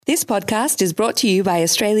This podcast is brought to you by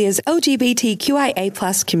Australia's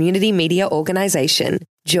LGBTQIA+ community media organisation,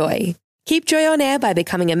 Joy. Keep Joy on air by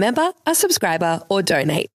becoming a member, a subscriber, or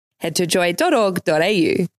donate. Head to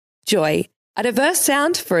joy.org.au. Joy, a diverse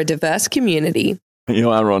sound for a diverse community. You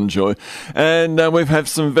are on Joy. And we've had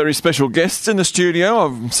some very special guests in the studio.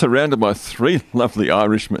 I'm surrounded by three lovely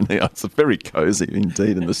Irishmen here. It's very cosy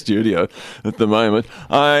indeed in the studio at the moment.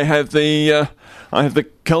 I have the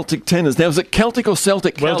Celtic Tenors. Now, is it Celtic or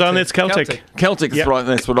Celtic? Well done, it's Celtic. Celtic, Yep. Right,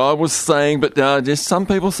 that's what I was saying. But just some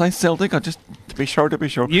people say Celtic. I just, to be sure.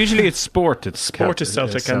 Usually it's sport. Sport is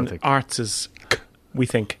Celtic, and arts is, we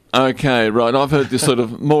think. Okay, right. I've heard this sort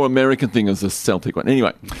of more American thing as the Celtic one.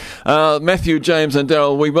 Anyway, Matthew, James and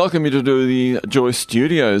Daryl, we welcome you to do the Joy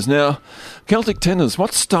Studios. Now, Celtic Tenors,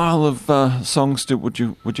 what style of songs would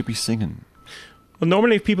you be singing? Well,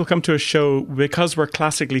 normally if people come to a show, because we're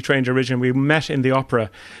classically trained originally, we met in the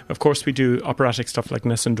opera. Of course, we do operatic stuff like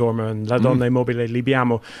Nessun Dorma and La Donna Mobile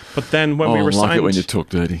Libiamo. But then when we were signed... I like it when you talk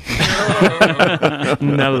dirty.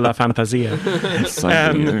 Nella Fantasia.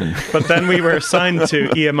 But then we were signed to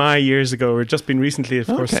EMI years ago. We've just been recently, of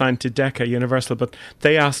course, signed to Decca Universal. But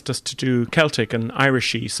they asked us to do Celtic and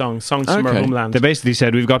Irishy songs from our homeland. They basically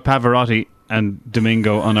said, we've got Pavarotti and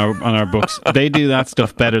Domingo on our books. They do that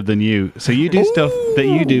stuff better than you. So you do stuff that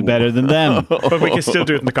you do better than them. But we can still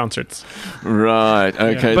do it in the concerts. Right,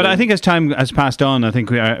 okay. Yeah. But I think as time has passed on, I think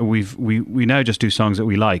we now just do songs that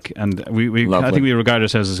we like. And I think we regard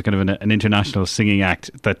ourselves as kind of an international singing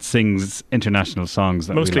act that sings international songs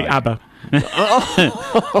that mostly we like. ABBA.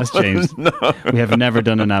 That's changed. No. We have never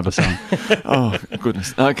done an ABBA song. Oh,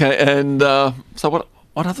 goodness. Okay, and so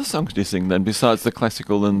what other songs do you sing then, besides the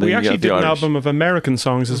classical and the We actually did Irish? an album of American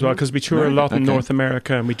songs as well, because we tour a lot in North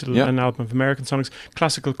America, and we did an album of American songs,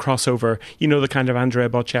 classical crossover, the kind of Andrea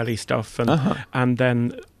Bocelli stuff, and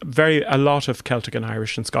then a lot of Celtic and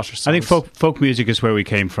Irish and Scottish songs. I think folk music is where we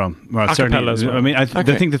came from. Well, certainly, as well. I mean, I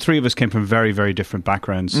think the three of us came from very, very different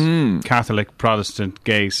backgrounds. Catholic, Protestant,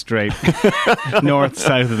 gay, straight, north,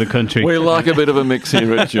 south of the country. We like a bit of a mix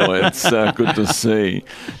here at Joy. It's good to see.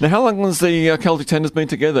 Now, how long has the Celtic Tenors been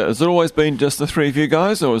together? Has it always been just the three of you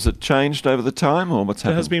guys, or has it changed over the time, or what's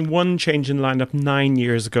happened? There has been one change in lineup 9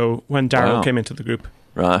 years ago when Daryl came into the group.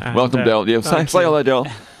 Right. And welcome, Daryl. Yeah, say hello,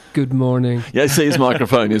 Daryl. Good morning. Yeah, see, his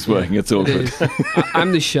microphone is working. It's all good.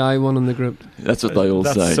 I'm the shy one in the group. That's what they all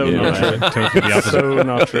say. So not true. So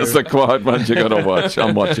not true. It's the quiet ones you got to watch.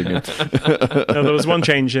 I'm watching it. No, there was one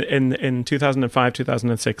change in 2005,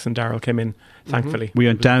 2006, and Daryl came in, thankfully. We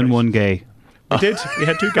went down one gay. We did. We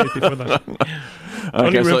had 2 gays before that.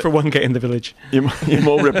 Only room for 1 gay in the village. You're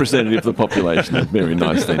more representative of the population. That's very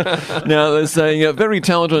nice then. Now, there's a very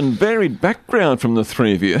talented and varied background from the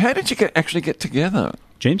three of you. How did you actually get together?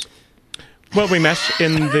 James? Well, we met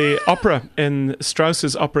in the opera, in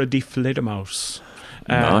Strauss's opera Die Fledermaus.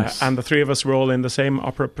 Nice. And the three of us were all in the same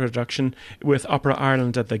opera production with Opera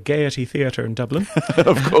Ireland at the Gaiety Theatre in Dublin.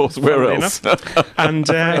 Of course, where else? And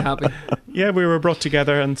very happy. Yeah, we were brought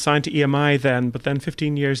together and signed to EMI then, but then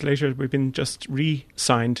 15 years later we've been just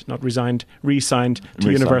re-signed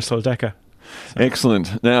to Universal Decca. So.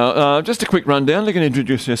 Excellent. Now, just a quick rundown. You can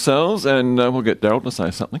introduce yourselves and we'll get Daryl to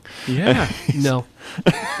say something. Yeah. No.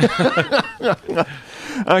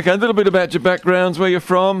 Okay, a little bit about your backgrounds, where you're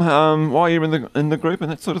from, why you're in the group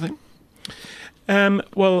and that sort of thing.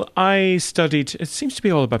 Well, I studied... It seems to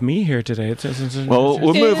be all about me here today.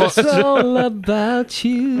 We'll move off. It's all about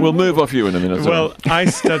you. We'll move off you in a minute. Well, I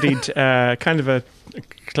studied kind of a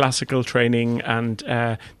classical training and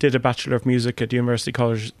did a Bachelor of Music at University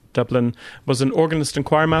College Dublin, was an organist and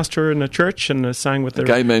choir master in a church and sang with the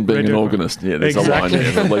gay man being an organist. Yeah, there's exactly.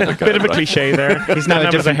 a line there. Bit of a cliche there. He's now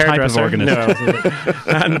a different type of organist. No.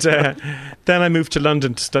 And then I moved to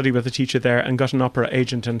London to study with a teacher there and got an opera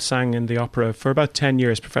agent and sang in the opera for about 10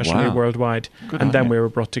 years professionally worldwide. Good and then idea. we were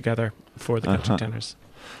brought together for the Celtic Tenors.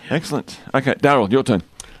 Excellent. Okay, Daryl, your turn.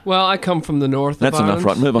 Well, I come from the north That's of Ireland.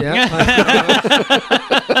 enough, right? Move on. Yeah.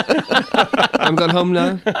 I'm going home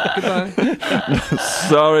now. Goodbye.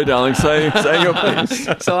 Sorry, darling. Say your piece.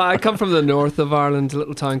 So I come from the north of Ireland, a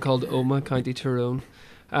little town called Omagh, County Tyrone.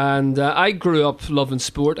 And I grew up loving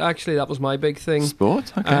sport, actually. That was my big thing.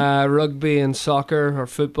 Sport? Okay. Rugby and soccer, or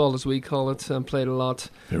football as we call it, and played a lot.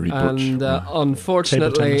 Very and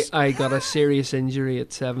unfortunately, I got a serious injury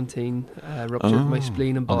at 17, ruptured my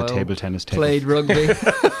spleen and bile. On the table tennis table. Played rugby.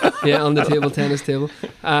 Yeah, on the tennis table.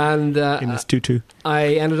 And in this tutu.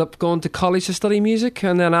 I ended up going to college to study music,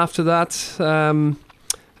 and then after that...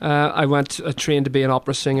 I trained to be an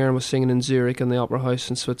opera singer and was singing in Zurich in the Opera House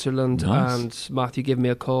in Switzerland. Nice. And Matthew gave me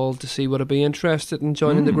a call to see would I be interested in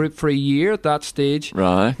joining the group for a year at that stage.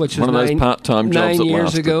 Right. Which one was of those part-time jobs 9 years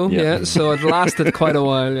lasted. ago. Yeah. So it lasted quite a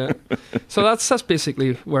while. Yeah. So that's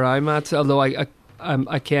basically where I'm at. Although I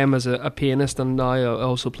came as a pianist, and now I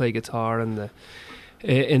also play guitar in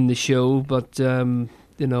the show. But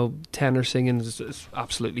tenor singing is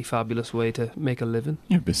absolutely fabulous way to make a living.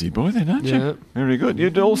 You're a busy boy then, aren't you? Yeah. Very good.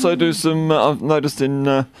 You'd also do some, I've noticed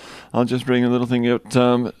I'll just bring a little thing out,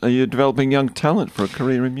 are you developing young talent for a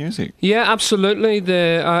career in music? Yeah, absolutely.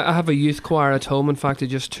 I have a youth choir at home. In fact, I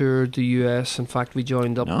just toured the US. In fact, we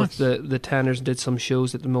joined up with the Tenors and did some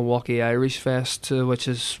shows at the Milwaukee Irish Fest, which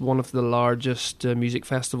is one of the largest music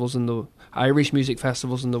festivals Irish music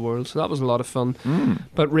festivals in the world. So that was a lot of fun.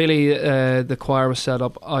 But really, the choir was set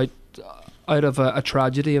up out of a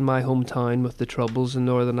tragedy in my hometown with the Troubles in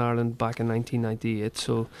Northern Ireland back in 1998.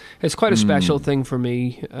 So it's quite a special thing for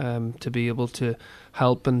me to be able to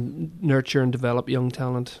help and nurture and develop young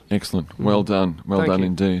talent. Excellent. Well done. Well done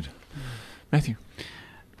indeed. Matthew?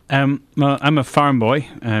 Well, I'm a farm boy.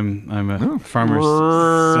 I'm a farmer's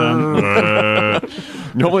son.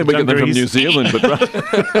 Normally we get them from New Zealand, but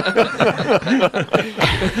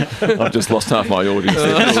I've just lost half my audience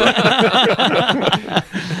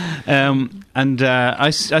there. I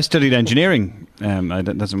studied engineering.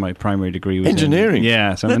 That's my primary degree. Was engineering?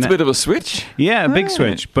 Yeah. So that's a bit of a switch. Yeah, a big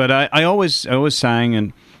switch. But I always sang,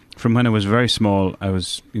 and from when I was very small, I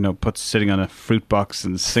was, sitting on a fruit box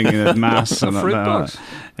and singing at mass. A fruit box?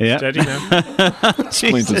 Yeah. Steady now.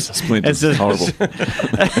 Splinters. It's horrible.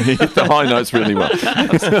 He hit the high notes really well.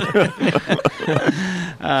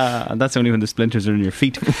 And that's only when the splinters are in your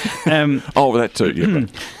feet. That too,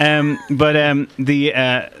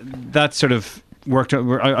 yeah. That sort of worked out.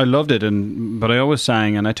 I loved it, but I always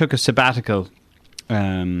sang, and I took a sabbatical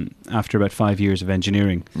after about 5 years of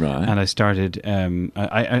engineering. Right. And I started.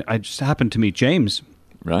 I just happened to meet James.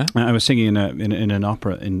 Right. I was singing in an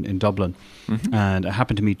opera in Dublin, and I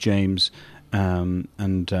happened to meet James, and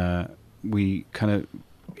we kind of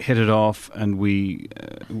hit it off, and we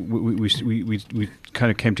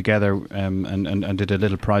kind of came together and did a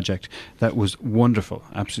little project that was wonderful,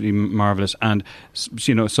 absolutely marvelous. And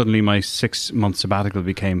suddenly my 6 month sabbatical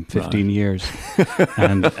became 15 years.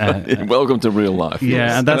 And welcome to real life.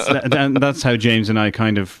 Yeah, yes. and that's how James and I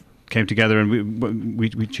kind of came together, and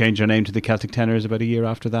we changed our name to the Celtic Tenors about a year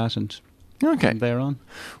after that, and from there on.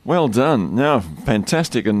 Well done. Now,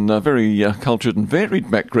 fantastic and very cultured and varied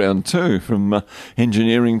background too, from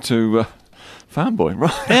engineering to farm boy,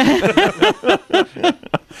 right?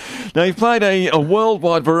 Now, you've played a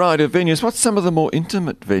worldwide variety of venues. What's some of the more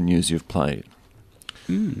intimate venues you've played?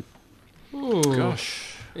 Oh, gosh.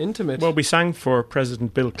 Intimate. Well, we sang for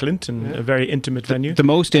President Bill Clinton, a very intimate venue. The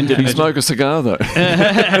most intimate. Did he smoke a cigar though?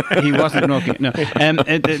 He wasn't smoking. No.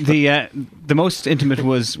 The most intimate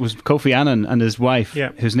was Kofi Annan and his wife,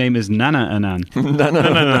 whose name is Nana Annan. Nana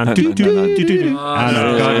Annan.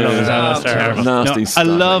 Nasty stuff. A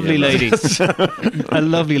lovely lady. A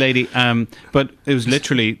lovely lady. But it was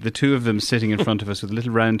literally the two of them sitting in front of us with a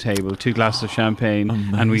little round table, 2 glasses of champagne,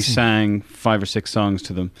 and we sang 5 or 6 songs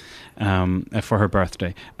to them. For her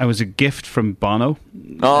birthday. It was a gift from Bono.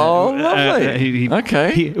 Oh, lovely. He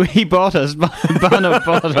bought us. Bono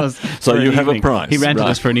bought us. So you have a price. He rented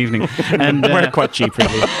us for an evening. And we're quite cheap,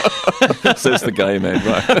 really. Says the gay man,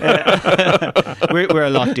 right? We're a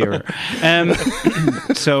lot dearer.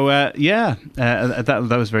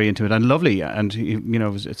 That was very intimate and lovely. And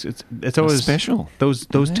it's always special.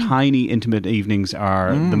 Those tiny intimate evenings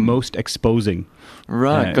are the most exposing.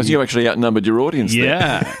 Right, because you actually outnumbered your audience there.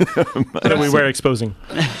 Yeah. That we were exposing.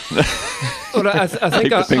 Well, I think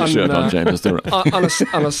keep the pink shirt on, James.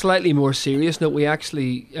 On a slightly more serious note, we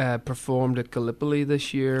actually performed at Gallipoli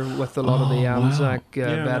this year with a lot of the Anzac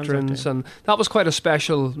veterans, and that was quite a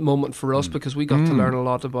special moment for us because we got to learn a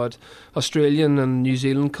lot about Australian and New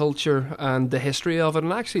Zealand culture and the history of it,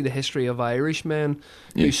 and actually the history of Irish men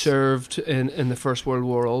who served in the First World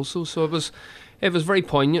War also. So it was very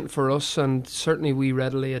poignant for us, and certainly we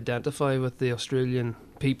readily identify with the Australian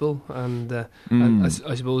people, and I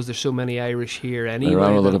suppose there's so many Irish here anyway. There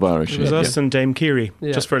are a lot of Irish. It was us and Dame Keary,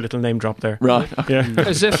 just for a little name drop there. Right. Yeah.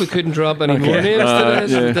 As if we couldn't drop any more names today.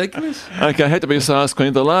 It's ridiculous. Okay, had to be a size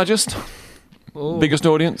queen. The largest? Biggest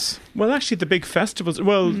audience? Well, actually, the big festivals.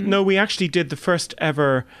 Well, no, we actually did the first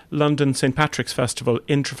ever London St. Patrick's Festival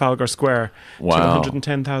in Trafalgar Square. Wow. To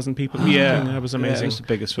 110,000 people. That was amazing. Yeah, it was the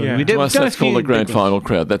biggest one. Yeah. We did. That's called the grand final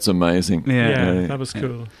crowd. That's amazing. Yeah, that was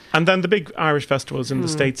cool. And then the big Irish festivals in the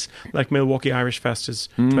States, like Milwaukee Irish Fest, is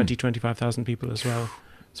 25,000 people as well.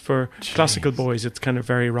 For classical boys, it's kind of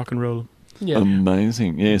very rock and roll. Yeah.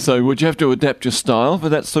 Amazing. Yeah. So would you have to adapt your style for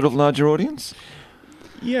that sort of larger audience?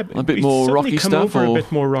 Yeah, a bit more rocky come stuff, over or a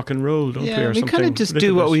bit more rock and roll, don't we? Or we kind of just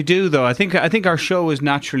do what we do, though. I think our show is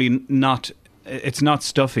naturally not. It's not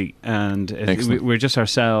stuffy, and we're just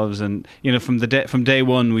ourselves. And from day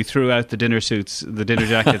one, we threw out the dinner suits, the dinner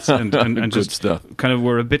jackets, and just stuff. Kind of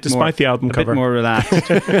were a bit despite the album cover, bit more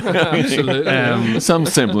relaxed. Absolutely, some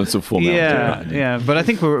semblance of formality. Yeah. But I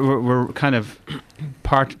think we're kind of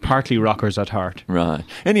partly rockers at heart. Right.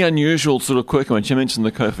 Any unusual sort of quirky ones? You mentioned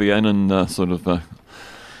the Kofi Annan sort of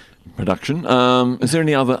production. Is there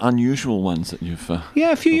any other unusual ones that you've?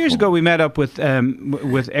 A few years ago we met up with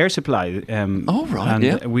Air Supply. And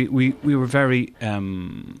we were very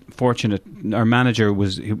fortunate. Our manager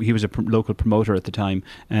was he was a local promoter at the time,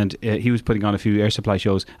 and he was putting on a few Air Supply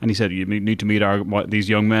shows. And he said, "You need to meet these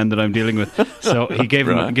young men that I'm dealing with." So he gave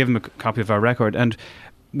him a copy of our record, and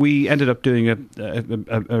we ended up doing a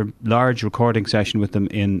large recording session with them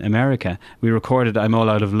in America. We recorded "I'm All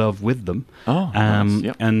Out of Love" with them. Nice.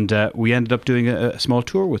 Yep. And we ended up doing a small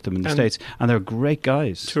tour with them in the States, and they're great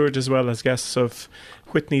guys. Toured as well as guests of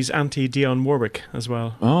Whitney's auntie Dionne Warwick as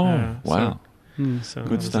well. Wow. So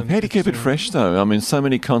good stuff. How do you keep it fresh, though? I mean, so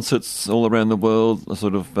many concerts all around the world,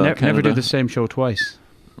 sort of never do the same show twice.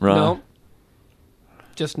 Right. No.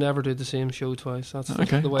 Just never do the same show twice. That's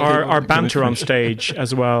the way. Our banter on stage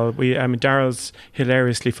as well. Daryl's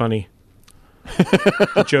hilariously funny.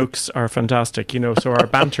 The jokes are fantastic, so our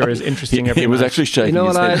banter is interesting. He was actually shaking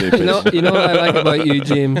his head. You know what I like about you,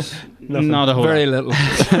 James? Nothing. Not a whole Very lot. little.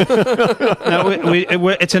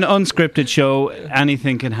 It's an unscripted show.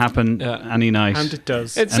 Anything can happen any night. And it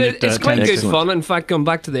does. It's quite good excellent fun. In fact, going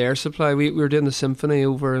back to the Air Supply, we were doing the symphony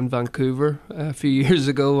over in Vancouver a few years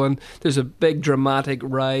ago, and there's a big dramatic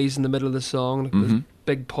rise in the middle of the song. There's a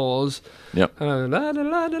big pause. Yep. And la, la,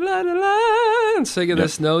 la, la, la, la, and singing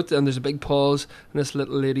this note, and there's a big pause, and this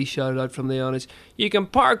little lady shouted out from the audience, "You can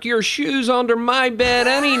park your shoes under my bed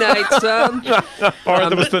any night, son." Or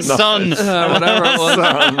there was the sun. Whatever it was.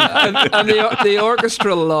 and the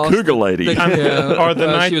orchestra lost. Cougar lady. Or the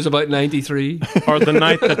night she was about 93. Or the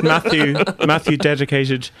night that Matthew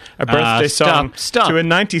dedicated a birthday song to a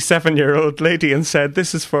 97-year-old lady and said,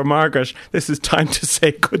 "This is for Margaret. This is time to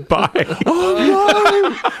say goodbye."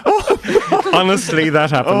 Honestly,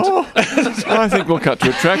 that happened. I think we'll cut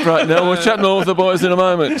to a track right now. We'll chat more with the boys in a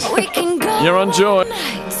moment. You're on Joy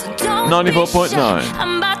 94.9.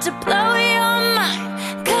 I'm about to blow your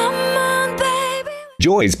mind. Come on, baby.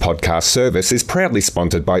 Joy's podcast service is proudly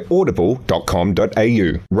sponsored by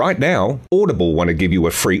audible.com.au. Right now, Audible want to give you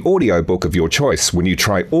a free audiobook of your choice when you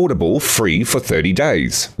try Audible free for 30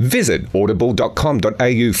 days. Visit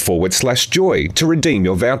audible.com.au/joy to redeem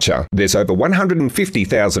your voucher. There's over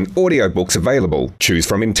 150,000 audiobooks available. Choose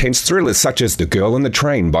from intense thrillers such as The Girl on the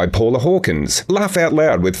Train by Paula Hawkins, laugh out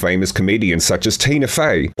loud with famous comedians such as Tina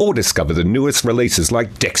Fey, or discover the newest releases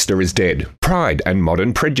like Dexter is Dead, Pride and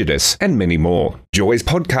Modern Prejudice, and many more. Joy's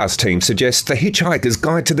podcast team suggests The Hitchhiker's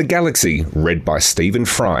Guide to the Galaxy, read by Stephen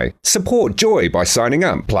Fry. Support Joy by signing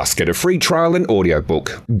up, plus get a free trial and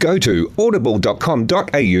audiobook. Go to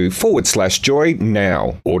audible.com.au/joy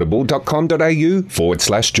now.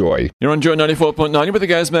 audible.com.au/joy. You're on Joy 94.9 with the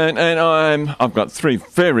Gaz Man, and I've got three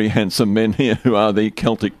very handsome men here who are the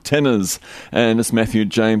Celtic Tenors, and it's Matthew,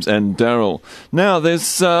 James, and Daryl. Now, there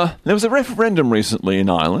was a referendum recently in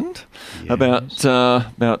Ireland about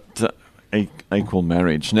equal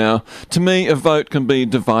marriage. Now, to me, a vote can be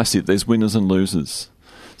divisive. There's winners and losers.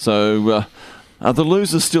 So, are the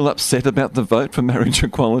losers still upset about the vote for marriage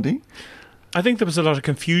equality? I think there was a lot of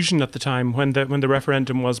confusion at the time when the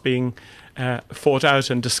referendum was being fought out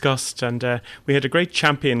and discussed, and we had a great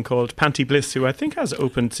champion called Panty Bliss, who I think has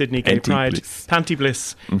opened Sydney Gay Pride. Panty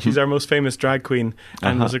Bliss. She's our most famous drag queen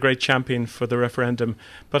and was a great champion for the referendum.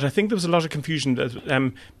 But I think there was a lot of confusion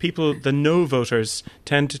that people, the no voters,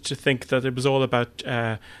 tended to think that it was all about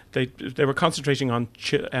they were concentrating on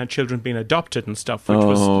children being adopted and stuff, which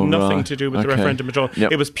was nothing to do with the referendum at all.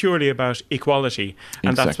 Yep. It was purely about equality,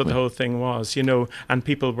 and that's what the whole thing was, and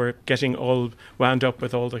people were getting all wound up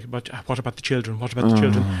with all the what about the children? What about the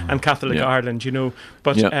children? And Catholic Ireland,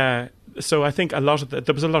 But so I think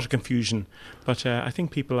there was a lot of confusion, but I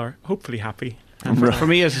think people are hopefully happy. For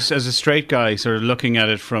me, as a straight guy, sort of looking at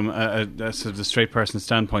it from a sort of the straight person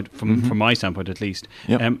standpoint, from my standpoint at least,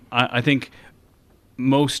 I think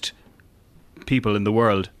most people in the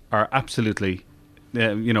world are absolutely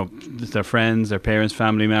their friends, their parents,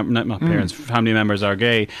 family members are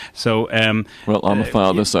gay. So, well, I'm a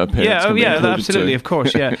father, so parents can be included absolutely, too. of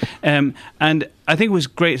course, yeah. And I think it was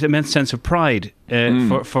great, immense sense of pride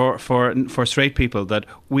for straight people that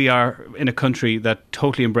we are in a country that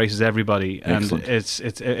totally embraces everybody, Excellent.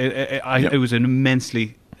 and it was an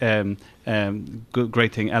immensely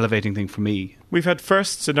great thing, elevating thing for me. We've had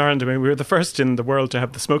firsts in Ireland. I mean, we were the first in the world to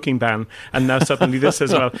have the smoking ban, and now suddenly this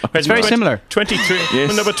as well. It's very similar. 23. Yes.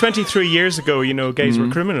 Well, no, but 23 years ago, gays were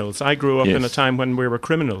criminals. I grew up in a Yes. time when we were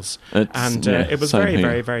criminals, and yeah, it was same very, here.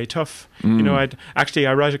 very, very tough.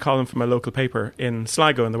 I write a column for my local paper in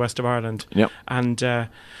Sligo in the west of Ireland, Yep. and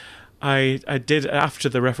I did, after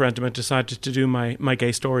the referendum, I decided to do my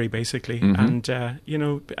gay story, basically. And, a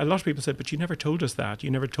lot of people said, but you never told us that. You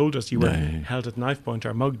never told us you were held at knife point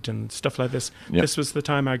or mugged and stuff like this. Yep. This was the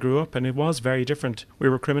time I grew up, and it was very different. We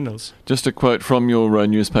were criminals. Just a quote from your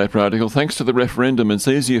newspaper article. Thanks to the referendum, it's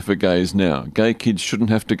easier for gays now. Gay kids shouldn't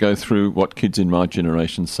have to go through what kids in my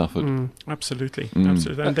generation suffered. Absolutely.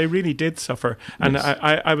 Absolutely. And they really did suffer. And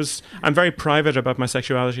Yes. I'm very private about my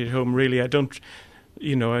sexuality at home, really. I don't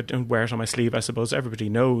wear it on my sleeve, I suppose. Everybody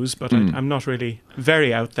knows, but I'm not really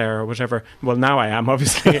very out there or whatever. Well, now I am,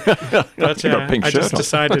 obviously. But You've got a pink I shirt just on.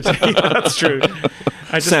 decided... Yeah, that's true.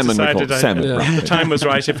 I just Salmon, decided Nicole, the time was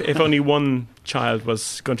right. If only one child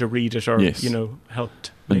was going to read it or, Yes.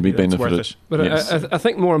 helped, And maybe be that's worth benefited. it. But Yes. I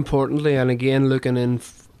think more importantly, and again looking in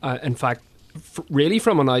fact, really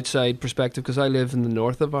from an outside perspective, because I live in the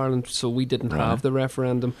north of Ireland, so we didn't have the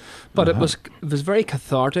referendum. But it was very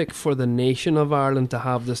cathartic for the nation of Ireland to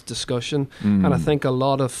have this discussion, and I think a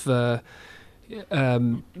lot of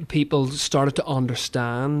people started to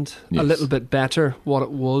understand a little bit better what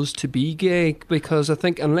it was to be gay, because I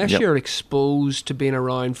think unless you're exposed to being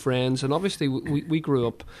around friends, and obviously we grew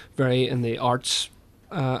up very in the arts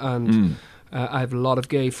and I have a lot of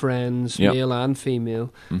gay friends, male and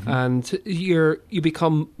female, and you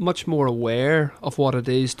become much more aware of what it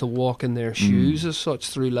is to walk in their shoes as such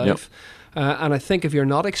through life. And I think if you're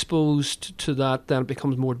not exposed to that, then it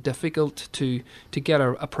becomes more difficult to get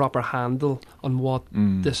a proper handle on what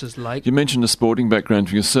this is like. You mentioned a sporting background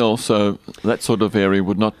for yourself, so that sort of area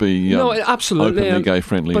would not be no, absolutely openly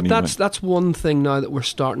gay-friendly But anyway. that's one thing now that we're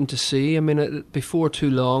starting to see. I mean, before too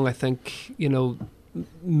long, I think,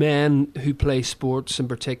 men who play sports in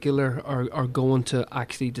particular are going to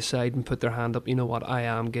actually decide and put their hand up, you know what, I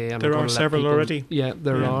am gay. And There I'm are gonna let several people- already. Yeah,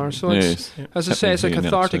 there are. So Yes. as I say, it's a Happening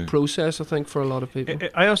here now cathartic too. process, I think, for a lot of people.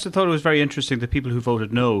 I also thought it was very interesting that people who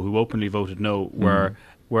voted no, who openly voted no, were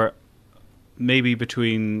maybe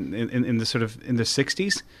between in the sort of in the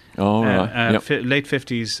 60s, late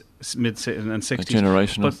 50s, mid and 60s. A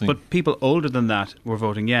generational thing. But people older than that were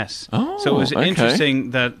voting yes. Oh, so it was okay.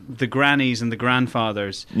 interesting that the grannies and the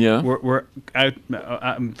grandfathers were out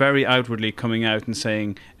very outwardly coming out and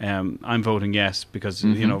saying, "I'm voting yes because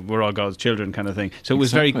we're all God's children," kind of thing. So it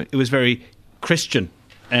was very Christian.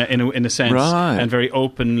 In a sense, Right. and very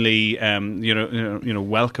openly,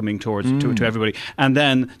 welcoming towards to everybody. And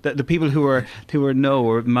then the people who were no,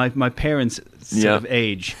 or my parents' sort of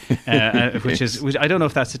age, which I don't know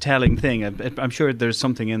if that's a telling thing. I'm sure there's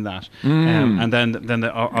something in that. And then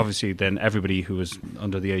obviously everybody who was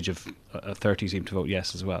under the age of 30 seemed to vote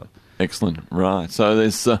yes as well. Excellent. Right. So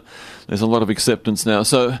there's a lot of acceptance now.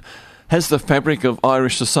 So has the fabric of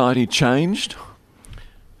Irish society changed?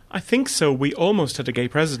 I think so. We almost had a gay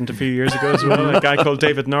president a few years ago as well, a guy called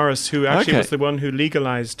David Norris, who actually was the one who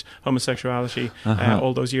legalised homosexuality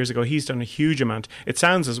all those years ago. He's done a huge amount. It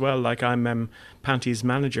sounds as well like I'm Panty's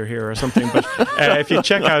manager here or something, but if you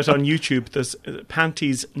check out on YouTube, there's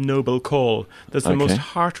Panty's Noble Call. There's the most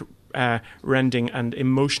heart-rending and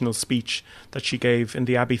emotional speech that she gave in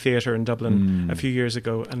the Abbey Theatre in Dublin a few years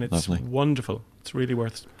ago, and it's wonderful. It's really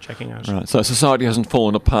worth checking out. Right. So society hasn't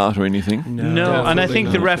fallen apart or anything? No, and I think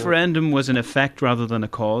the not. referendum was an effect rather than a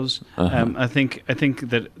cause. I think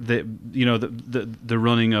that the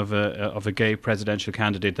running of a gay presidential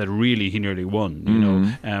candidate that really he nearly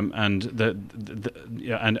won, and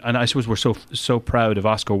I suppose we're so proud of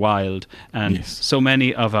Oscar Wilde, and so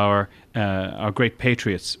many of our great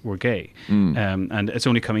patriots were gay, and it's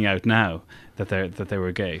only coming out now that they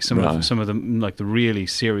were gay. Some of them, like the really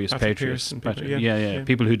serious patriots,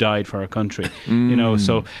 people who died for our country.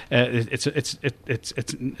 So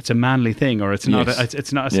it's a manly thing, or it's not.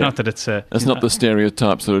 It's not that it's a. It's not the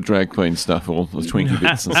stereotype sort of drag queen stuff or the twinkie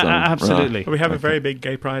bits and so on. Absolutely. Right. We have a very big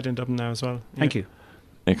gay pride in Dublin now as well. Thank you.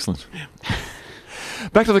 Excellent.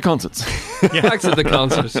 Back to the concerts. Back to the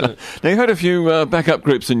concerts. Now, you had a few backup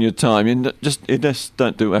groups in your time. You just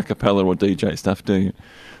don't do a cappella or DJ stuff, do you?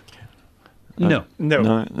 No.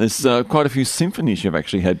 No. There's quite a few symphonies you've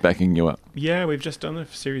actually had backing you up. Yeah, we've just done a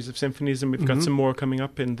series of symphonies, and we've got some more coming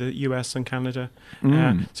up in the US and Canada.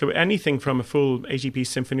 So anything from a full AGP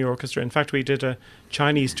symphony orchestra. In fact, we did a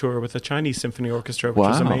Chinese tour with a Chinese symphony orchestra, which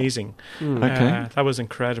was amazing. Okay. That was an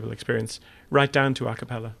incredible experience, right down to a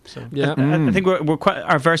cappella. So Yeah. I think we're quite,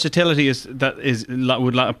 our versatility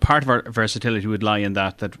part of our versatility would lie in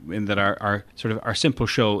that our sort of our simple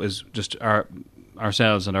show is just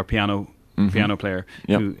ourselves and our piano player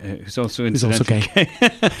who's also incidentally gay.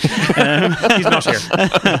 He's not here.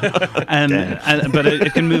 But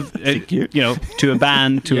it can move to a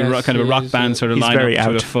band, to a kind of a rock band sort of he's line very up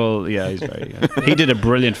to out. a full. Yeah, he's very. He did a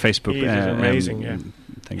brilliant Facebook. He did amazing.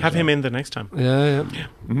 Have him in the next time. Yeah.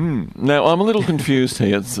 Now, I'm a little confused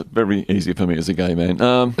here. It's very easy for me as a gay man.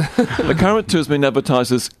 The current tour has been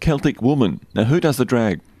advertised as Celtic Woman. Now, who does the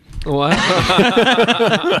drag? What?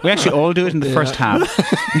 We actually all do it in the first half.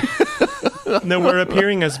 No, we're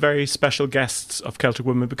appearing as very special guests of Celtic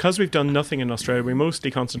Women because we've done nothing in Australia. We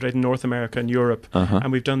mostly conconcentrate in North America and Europe,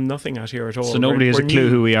 and we've done nothing out here at all. So nobody has a clue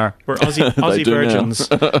who we are. We're Aussie virgins,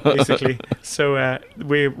 basically. So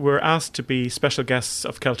we're asked to be special guests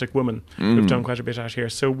of Celtic Women. We've done quite a bit out here.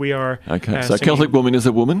 So we are. Okay, so singing. Celtic Woman is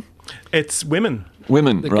a woman? It's women.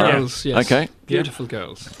 Women, The right. girls, yes. Okay. Beautiful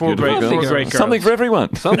girls. Four great girls. Great girls. Something for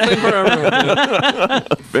everyone. Something for everyone.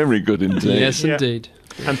 Very good indeed. Yes, indeed.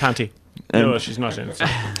 And Panty. No, she's not in it.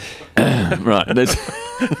 Right.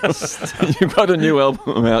 You've got a new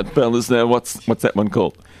album out, fellas. Now, what's that one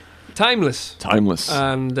called? Timeless. Timeless.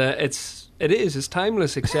 And it's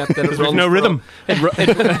timeless, except that it runs no rhythm.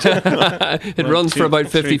 It runs for about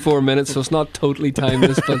 54 minutes, so it's not totally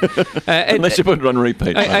timeless. But Unless you put it on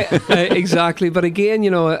repeat. exactly. But again,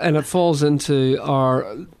 and it falls into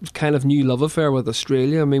our kind of new love affair with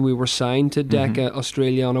Australia. I mean, we were signed to Decca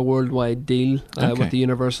Australia on a worldwide deal with the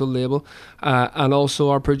Universal label. And also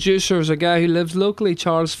our producer is a guy who lives locally,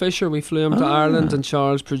 Charles Fisher. We flew him to Ireland, and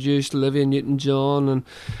Charles produced Olivia Newton-John and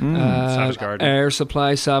Savage Garden. Air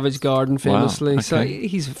Supply, Savage Garden, famously. Okay. So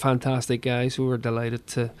he's a fantastic guy, so we're delighted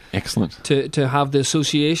to have the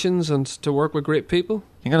associations and to work with great people.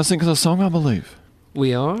 You're going to sing us a song, I believe.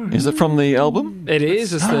 We are. Is it from the album? It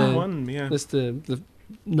is. It's It's the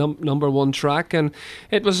number one track, and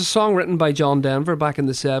it was a song written by John Denver back in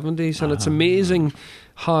the 70s, and it's amazing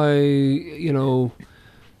how he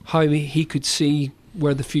could see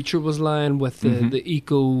where the future was lying with the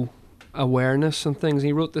eco awareness and things.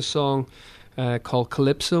 He wrote this song called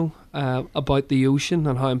Calypso about the ocean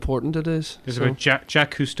and how important it is. It's about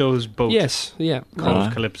Jack Cousteau's boat. Yes, yeah.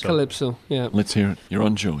 Called Calypso. Calypso, yeah. Let's hear it. You're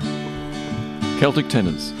on Joy. Celtic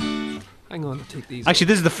Tenors. Hang on, I'll take these. Actually,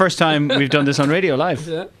 this is the first time we've done this on radio live.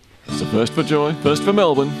 Yeah. It's the first for Joy, first for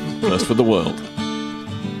Melbourne, first for the world.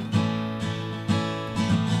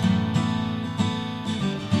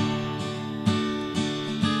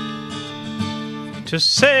 To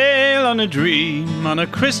sail on a dream on a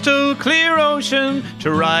crystal clear ocean, to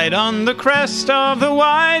ride on the crest of the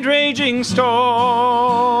wide raging storm,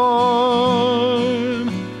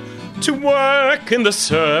 to work in the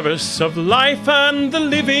service of life and the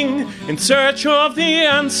living, in search of the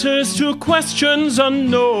answers to questions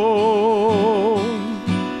unknown.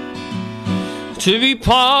 To be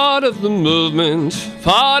part of the movement,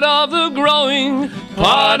 part of the growing,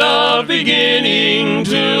 part of beginning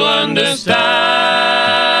to understand.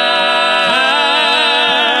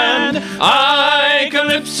 I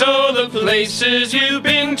Calypso, the places you've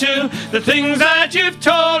been to, the things that you've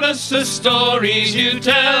told us, the stories you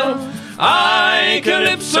tell. I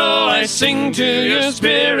Calypso, I sing to your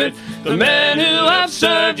spirit, the men who have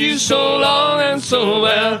served you so long and so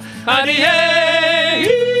well. Hey,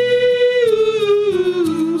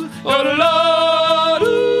 oh, the Lord,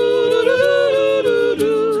 oh, the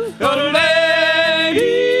lady, oh, the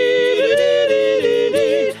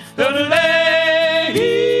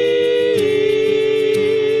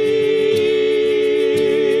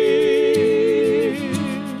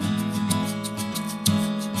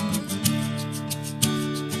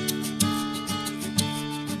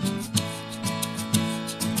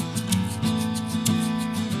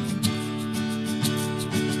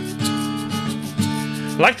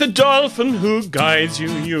Like the dolphin who guides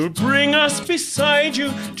you, you bring us beside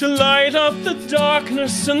you to light up the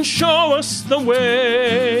darkness and show us the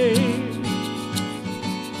way.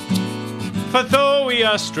 for though we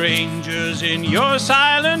are strangers in your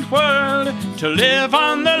silent world, to live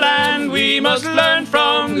on the land we must learn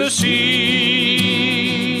from the sea.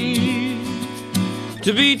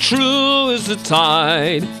 To be true as the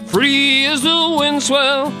tide, free as the wind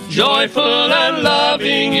swell, joyful and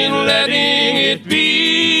loving in letting it be.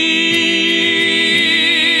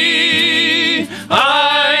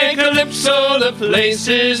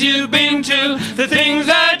 places you've been to, the things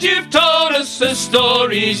that you've told us, the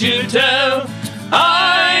stories you tell.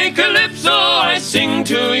 I, Calypso, I sing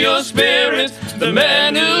to your spirit, the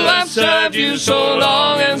men who have served you so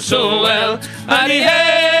long and so well. And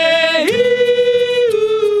hey,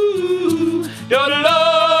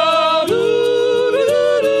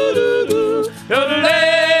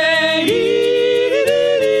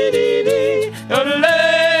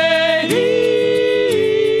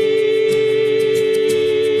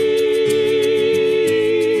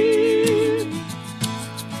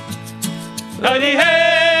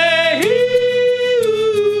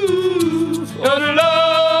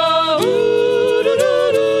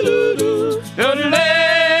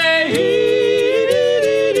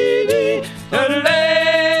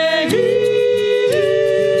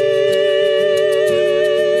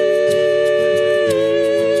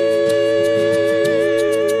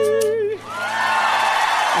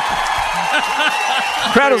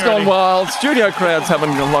 Crowd has gone wild. Studio crowd's having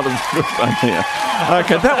a lot of good fun here.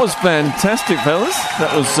 Okay, that was fantastic, fellas.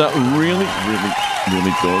 That was really, really,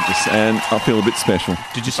 really gorgeous, and I feel a bit special.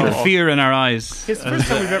 Did you see the fear in our eyes? It's the first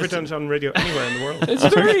time we've ever done it on radio anywhere in the world. it's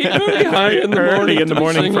very, very high in the morning. Early in the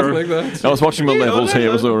morning for like that. I was watching my levels here.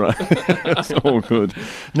 It was all right. It's all good.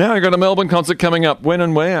 Now we've got a Melbourne concert coming up. When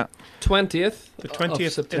and where? 20th. The 20th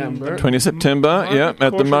of September. 20th September, yeah,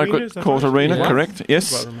 at the Margaret Court Arena, Yeah. correct?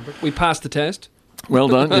 Yes. Well remembered. We passed the test. Well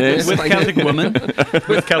done, yes. With Celtic Woman.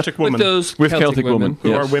 With Celtic With women. those With Celtic women.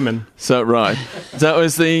 who yeah. are women. So, right. That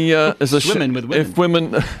was the... Swimming with women.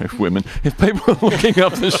 If people are looking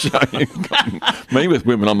up the show, me with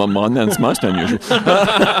women on my mind, that's most unusual.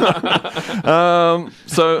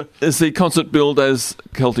 So, is the concert billed as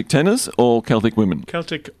Celtic Tenors or Celtic Women?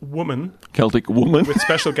 Celtic woman Celtic Woman? with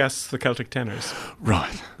special guests, the Celtic Tenors,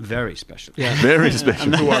 Right. Very special. Yeah. Very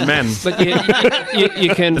special. who are men. But you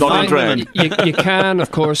can Not in find, drag. you can,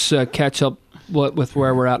 of course, catch up with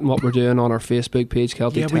where we're at and what we're doing on our Facebook page,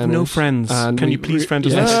 Celtic Tenors. Yeah, we've no friends. And Can you please friend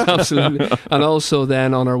us? Yes, absolutely. And also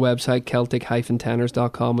then on our website,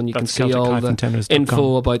 Celtic-tenors.com, and you That's can see all the Celtic-tenors.com.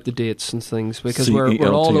 info about the dates and things, because we're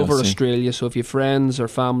all over CELTIC. Australia, so if you have friends or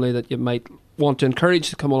family that you might want to encourage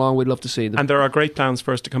to come along, we'd love to see them. And there are great plans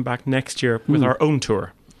for us to come back next year with our own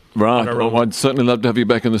tour. Right. On our own. Well, I'd certainly love to have you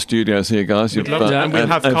back in the studios here, guys. We'd love to. And we'll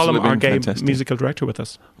have Colin, our gay musical director, with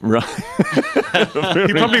us. Right.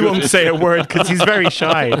 He probably won't say a word because he's very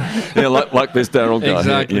shy. Yeah, like this Daryl guy.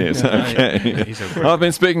 Exactly. Here. Yes, okay. He's a I've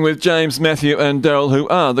been speaking with James, Matthew and Daryl, who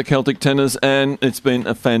are the Celtic Tenors, and it's been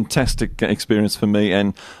a fantastic experience for me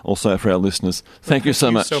and also for our listeners. Thank you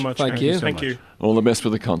so much. Thank you. Thank you. All the best for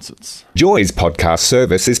the concerts. Joy's podcast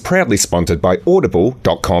service is proudly sponsored by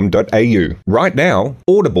audible.com.au. Right now,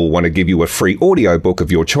 Audible want to give you a free audiobook of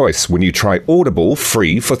your choice when you try Audible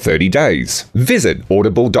free for 30 days. Visit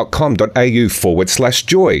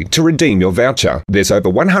audible.com.au/joy to redeem your voucher. There's over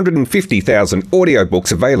 150,000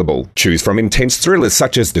 audiobooks available. Choose from intense thrillers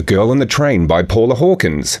such as The Girl on the Train by Paula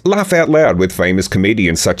Hawkins, laugh out loud with famous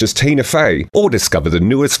comedians such as Tina Fey, or discover the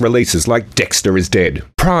newest releases like Dexter is Dead,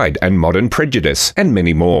 Pride and Modern Prejudice, and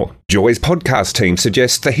many more. Joy's podcast team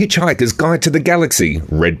suggests The Hitchhiker's Guide to the Galaxy,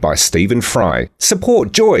 read by Stephen Fry.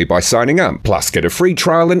 Support Joy by signing up, plus get a free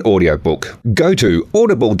trial and audiobook. Go to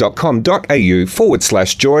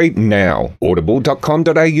audible.com.au/joy now.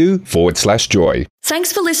 audible.com.au/joy.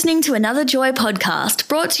 Thanks for listening to another Joy podcast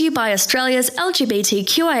brought to you by Australia's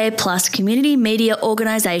LGBTQIA+ community media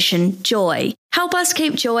organisation, Joy. Help us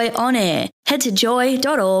keep Joy on air. Head to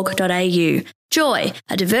joy.org.au. Joy,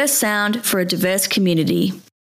 a diverse sound for a diverse community.